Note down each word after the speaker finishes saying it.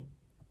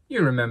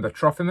You remember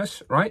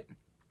Trophimus, right?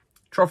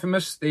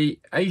 Trophimus the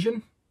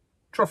Asian?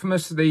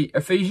 Trophimus the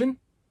Ephesian?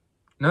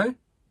 No?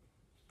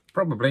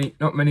 Probably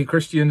not many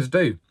Christians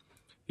do.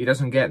 He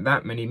doesn't get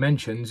that many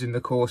mentions in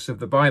the course of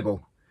the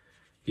Bible.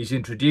 He's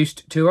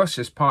introduced to us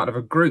as part of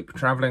a group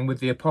travelling with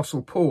the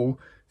Apostle Paul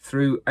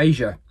through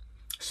Asia.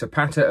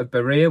 Sopater of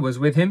Berea was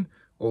with him,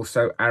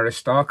 also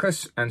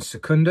Aristarchus and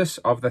Secundus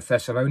of the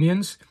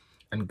Thessalonians,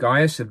 and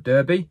Gaius of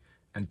Derbe,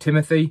 and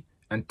Timothy,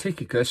 and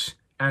Tychicus,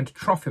 and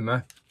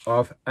Trophimus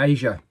of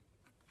Asia.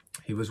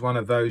 He was one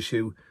of those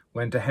who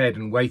went ahead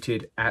and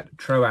waited at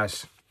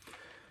Troas.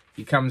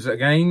 He comes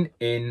again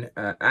in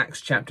Acts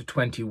chapter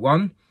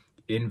 21,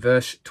 in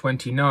verse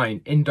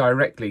 29,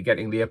 indirectly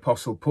getting the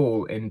Apostle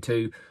Paul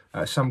into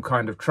some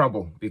kind of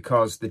trouble,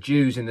 because the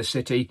Jews in the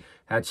city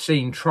had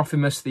seen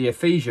Trophimus the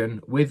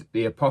Ephesian with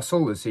the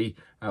apostle as he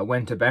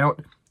went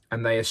about,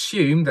 and they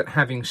assumed that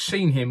having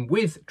seen him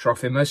with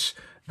Trophimus,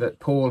 that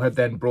Paul had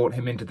then brought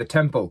him into the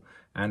temple,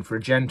 and for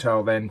a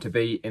Gentile then to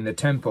be in the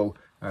temple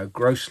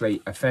grossly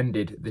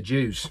offended the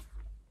Jews.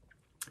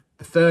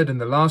 The third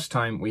and the last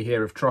time we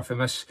hear of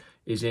Trophimus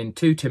is in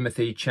 2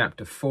 Timothy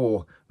chapter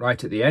 4,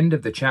 right at the end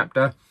of the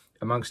chapter,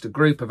 amongst a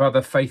group of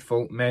other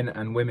faithful men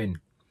and women.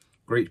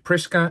 Greet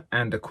Prisca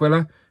and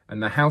Aquila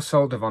and the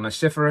household of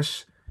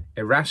Onesiphorus.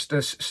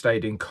 Erastus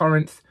stayed in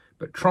Corinth,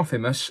 but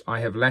Trophimus I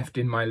have left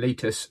in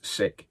Miletus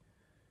sick.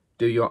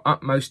 Do your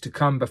utmost to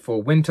come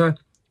before winter.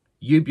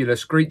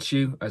 Eubulus greets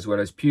you, as well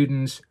as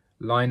Pudens,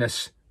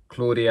 Linus,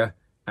 Claudia,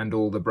 and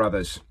all the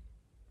brothers.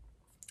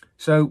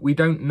 So we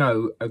don't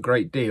know a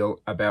great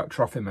deal about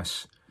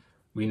Trophimus.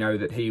 We know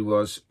that he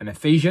was an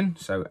Ephesian,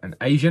 so an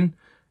Asian,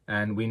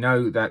 and we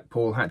know that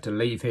Paul had to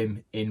leave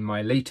him in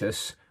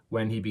Miletus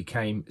when he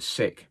became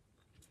sick.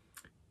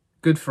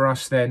 Good for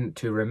us then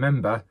to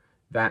remember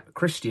that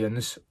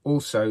Christians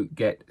also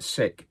get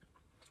sick.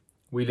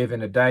 We live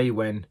in a day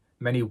when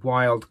many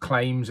wild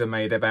claims are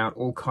made about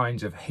all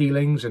kinds of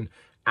healings and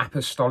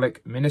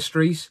apostolic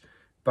ministries,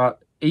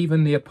 but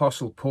even the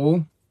Apostle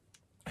Paul,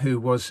 who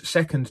was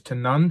second to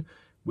none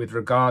with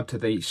regard to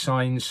the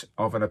signs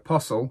of an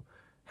apostle,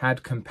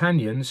 had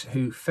companions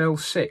who fell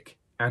sick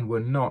and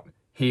were not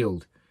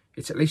healed.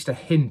 It's at least a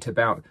hint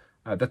about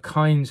the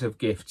kinds of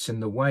gifts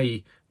and the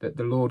way that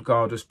the Lord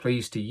God was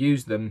pleased to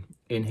use them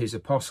in his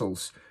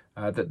apostles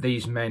that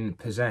these men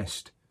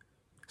possessed.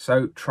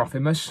 So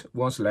Trophimus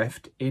was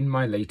left in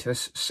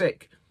Miletus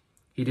sick.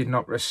 He did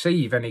not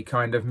receive any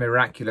kind of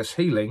miraculous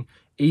healing,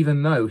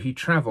 even though he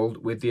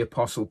travelled with the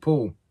Apostle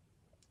Paul.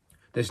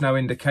 There's no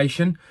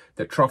indication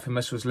that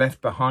Trophimus was left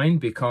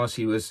behind because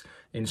he was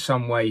in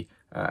some way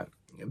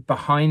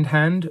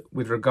behindhand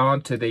with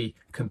regard to the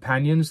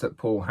companions that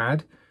Paul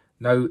had.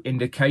 No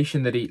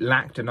indication that he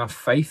lacked enough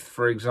faith,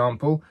 for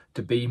example,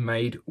 to be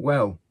made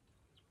well.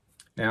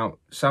 Now,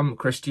 some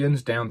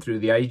Christians down through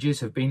the ages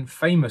have been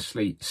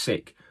famously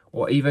sick,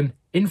 or even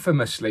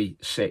infamously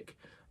sick.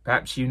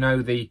 Perhaps you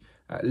know the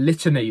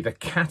litany, the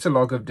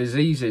catalogue of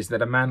diseases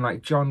that a man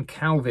like John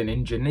Calvin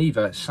in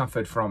Geneva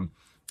suffered from.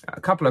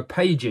 A couple of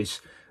pages,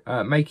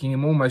 making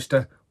him almost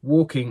a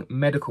walking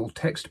medical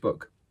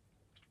textbook.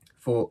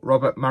 For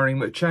Robert Murray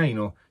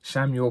McCheyne or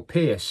Samuel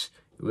Pearce,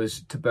 it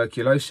was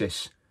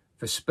tuberculosis.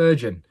 For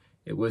Spurgeon,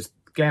 it was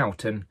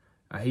gout, and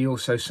he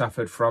also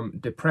suffered from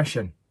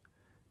depression.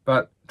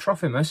 But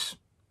Trophimus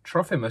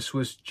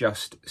was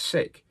just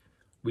sick.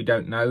 We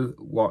don't know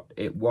what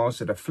it was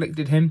that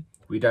afflicted him.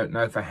 We don't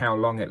know for how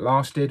long it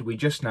lasted. We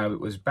just know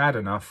it was bad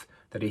enough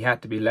that he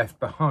had to be left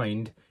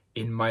behind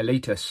in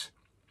Miletus.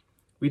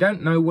 We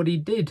don't know what he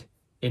did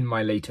in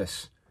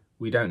Miletus.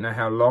 We don't know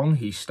how long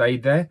he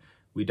stayed there.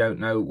 We don't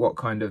know what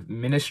kind of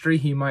ministry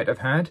he might have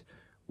had.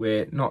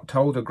 We're not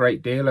told a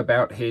great deal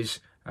about his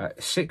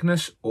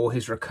sickness or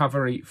his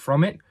recovery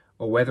from it,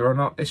 or whether or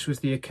not this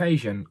was the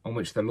occasion on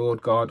which the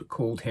Lord God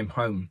called him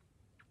home.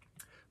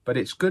 But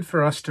it's good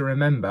for us to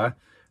remember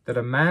that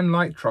a man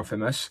like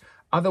Trophimus,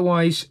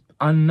 otherwise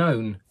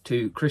unknown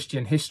to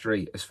Christian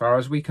history as far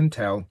as we can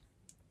tell,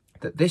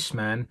 that this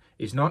man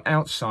is not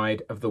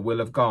outside of the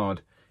will of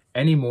God,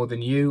 any more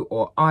than you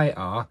or I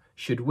are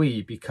should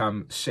we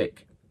become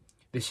sick.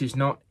 This is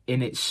not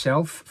in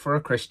itself for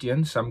a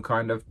Christian some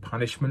kind of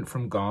punishment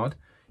from God.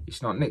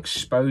 It's not an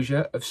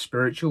exposure of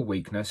spiritual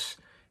weakness.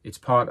 It's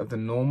part of the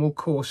normal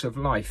course of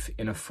life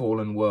in a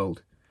fallen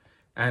world.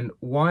 And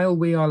while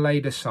we are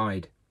laid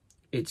aside,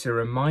 it's a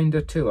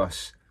reminder to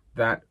us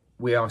that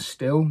we are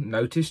still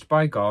noticed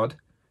by God,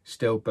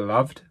 still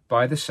beloved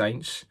by the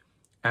saints,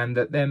 and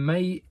that there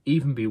may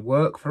even be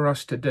work for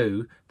us to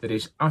do that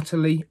is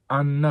utterly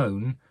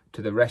unknown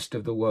to the rest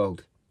of the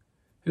world.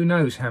 Who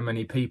knows how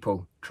many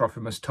people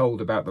Trophimus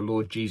told about the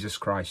Lord Jesus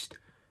Christ?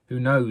 Who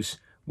knows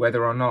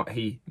whether or not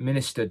he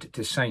ministered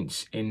to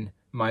saints in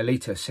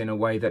Miletus in a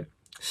way that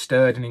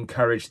stirred and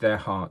encouraged their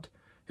heart?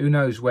 Who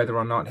knows whether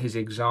or not his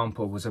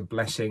example was a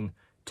blessing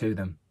to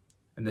them?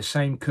 And the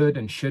same could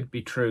and should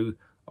be true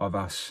of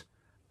us.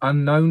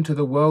 Unknown to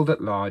the world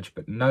at large,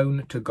 but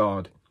known to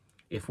God.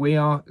 If we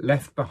are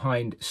left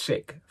behind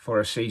sick for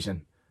a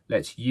season,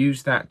 let's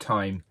use that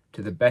time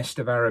to the best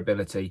of our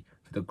ability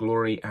for the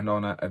glory and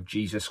honour of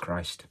Jesus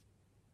Christ.